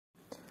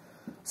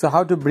So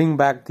how to bring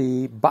back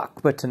the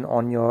back button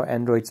on your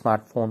Android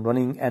smartphone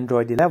running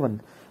Android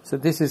 11. So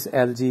this is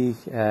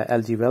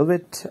LG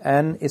Velvet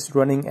and it's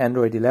running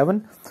Android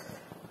 11.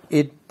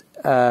 It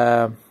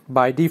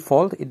by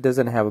default it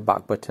doesn't have a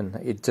back button.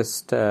 It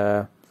just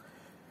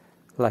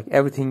like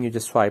everything, you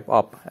just swipe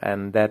up,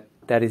 and that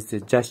is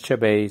the gesture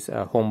based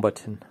home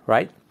button,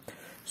 right?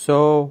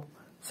 So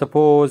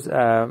suppose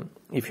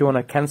if you want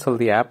to cancel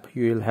the app,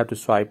 you will have to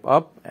swipe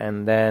up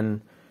and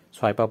then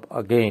swipe up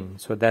again.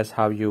 So that's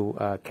how you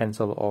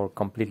cancel or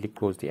completely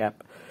close the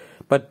app.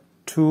 But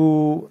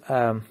to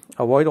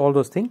avoid all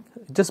those things,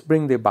 just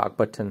bring the back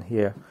button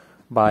here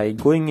by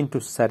going into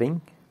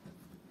setting,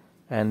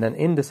 and then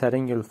in the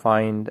setting you'll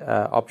find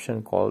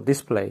option called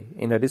display.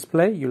 In the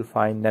display you'll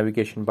find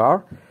navigation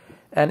bar,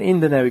 and in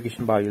the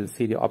navigation bar you'll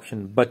see the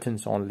option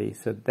buttons only.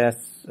 So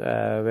that's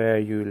where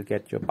you will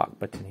get your back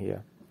button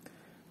here.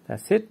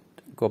 That's it.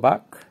 Go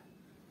back.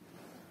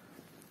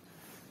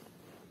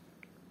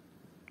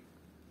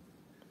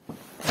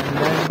 And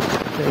then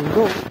there you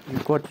go, you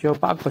got your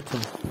back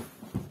button.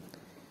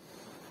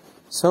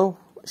 So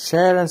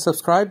share and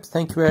subscribe.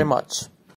 Thank you very much.